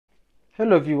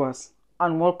Hello viewers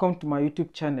and welcome to my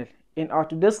YouTube channel. In our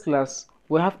today's class,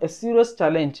 we have a serious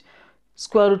challenge.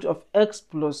 Square root of x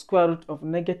plus square root of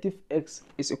negative x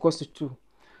is equals to 2.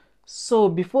 So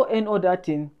before any other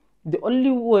thing, the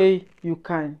only way you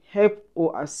can help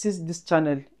or assist this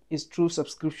channel is through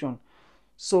subscription.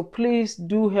 So please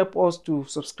do help us to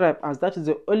subscribe, as that is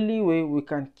the only way we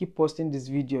can keep posting these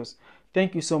videos.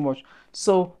 Thank you so much.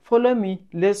 So follow me,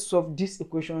 let's solve this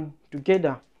equation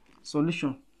together.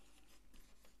 Solution.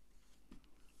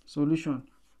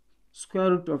 Square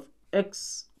root of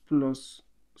x plus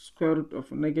square root of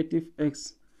negative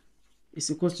x is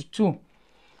equals to 2.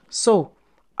 So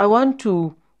I want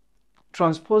to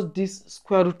transpose this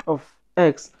square root of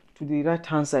x to the right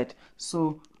hand side.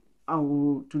 So I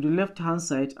will, to the left hand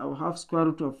side, I will have square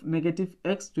root of negative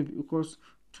x to be equals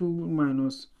 2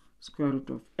 minus square root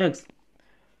of x.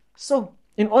 So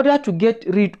in order to get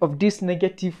rid of this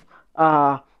negative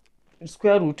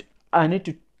square root, I need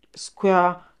to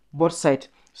square both sides.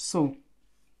 So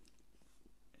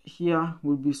here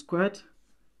will be squared,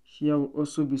 here will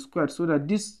also be squared, so that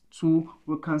these two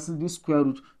will cancel this square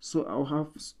root. So I'll have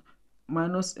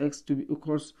minus x to be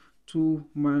equals 2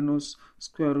 minus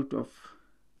square root of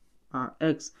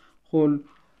x whole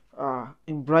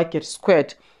in bracket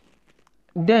squared.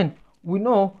 Then we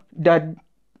know that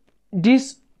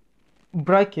this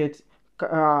bracket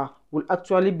will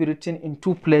actually be written in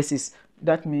two places.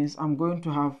 That means I'm going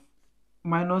to have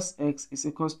minus x is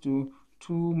equals to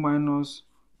 2 minus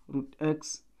root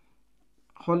x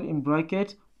whole in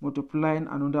bracket multiplying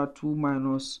another 2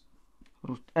 minus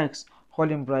root x whole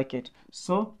in bracket.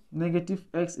 So negative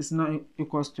x is now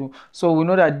equals to, so we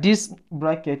know that this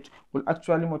bracket will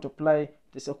actually multiply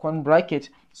the second bracket.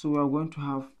 So we are going to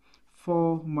have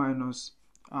 4 minus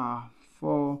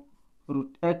 4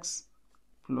 root x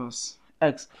plus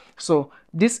x. So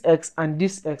this x and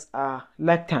this x are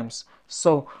like terms,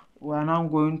 so we are now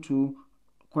going to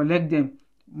collect them.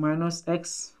 Minus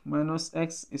x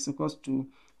is equals to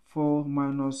 4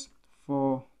 minus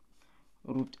 4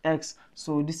 root x.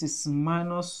 So this is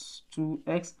minus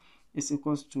 2x is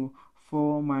equals to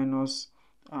 4 minus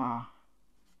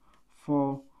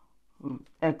 4 root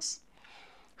x.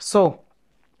 So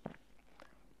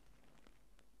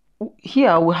here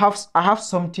I have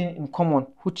something in common,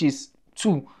 which is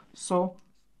 2. So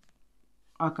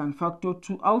I can factor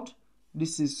 2 out.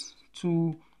 This is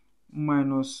 2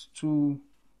 minus 2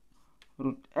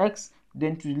 root x.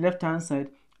 Then to the left hand side,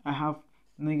 I have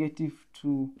negative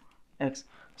 2x.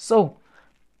 So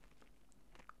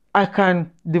I can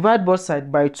divide both sides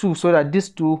by 2 so that this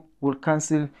 2 will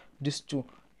cancel this 2.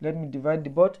 Let me divide the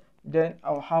both. Then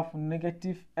I'll have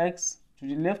negative x to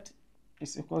the left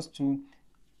is equals to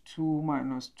 2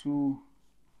 minus 2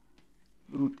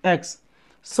 root x.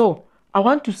 So I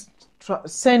want to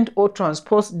send or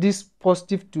transpose this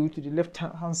positive 2 to the left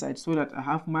hand side, so that I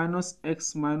have minus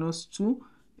x minus 2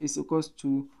 is equals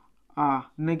to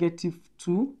negative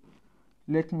 2.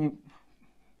 Let me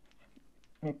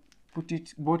put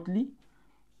it boldly,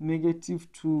 negative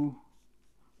 2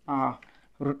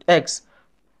 root x.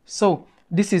 So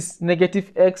this is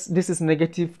negative x, this is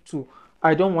negative 2.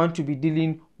 I don't want to be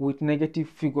dealing with negative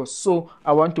figures, so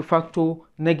I want to factor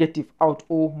negative out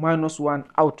or minus 1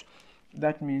 out.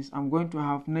 That means I'm going to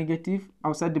have negative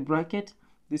outside the bracket.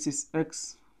 This is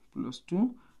x plus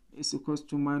 2 is equals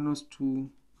to minus 2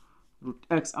 root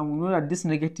x, and we know that this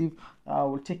negative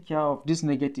will take care of this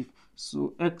negative.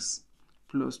 So x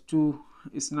plus 2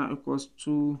 is now equals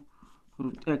to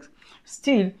root x.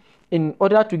 Still, in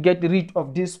order to get rid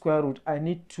of this square root, I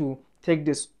need to take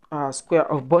this square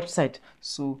of both sides.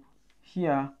 So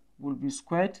here will be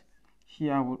squared,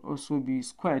 here will also be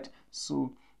squared.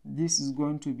 So this is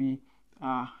going to be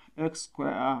x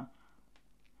square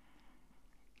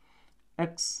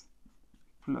x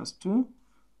plus 2,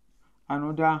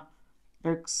 another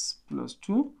x plus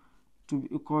 2 to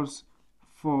be equals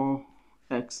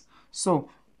 4x.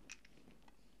 So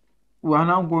we are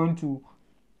now going to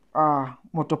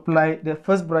multiply the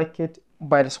first bracket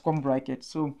by the second bracket.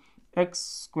 So x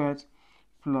squared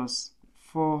plus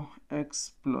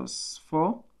 4x plus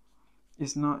 4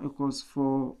 is now equals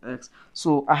 4x.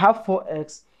 So I have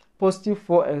 4x, positive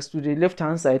 4x to the left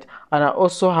hand side, and I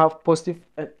also have positive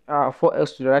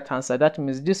 4x to the right hand side. That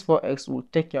means this 4x will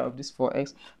take care of this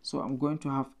 4x. So I'm going to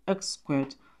have x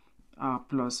squared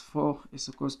plus 4 is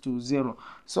equals to 0.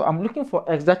 So I'm looking for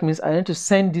x. That means I need to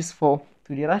send this 4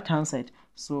 to the right hand side.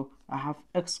 So I have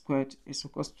x squared is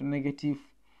equals to negative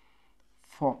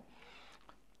 4.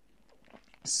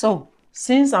 So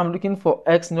since I'm looking for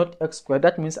x, not x squared,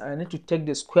 that means I need to take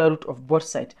the square root of both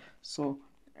sides. So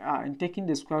in taking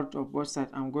the square root of both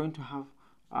sides, I'm going to have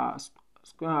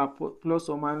plus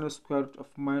or minus square root of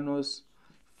minus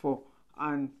 4,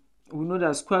 and we know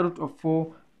that square root of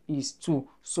 4 is 2,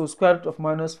 so square root of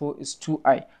minus 4 is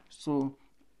 2i. So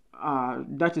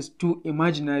that is 2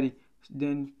 imaginary,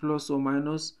 then plus or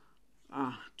minus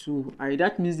 2i.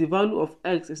 That means the value of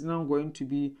x is now going to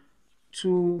be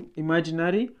 2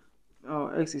 imaginary,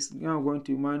 x is now going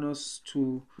to be minus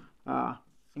 2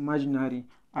 imaginary.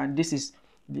 And this is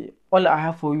all I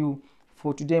have for you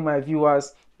for today, my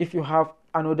viewers. If you have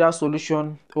another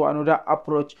solution or another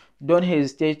approach, don't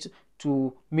hesitate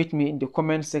to meet me in the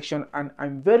comment section, and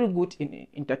I'm very good in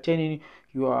entertaining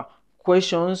your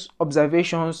questions,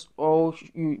 observations, or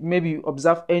you maybe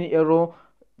observe any error.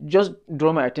 Just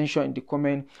draw my attention in the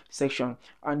comment section,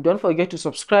 and don't forget to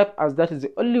subscribe, as that is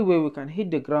the only way we can hit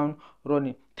the ground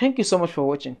running. Thank you so much for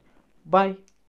watching. Bye.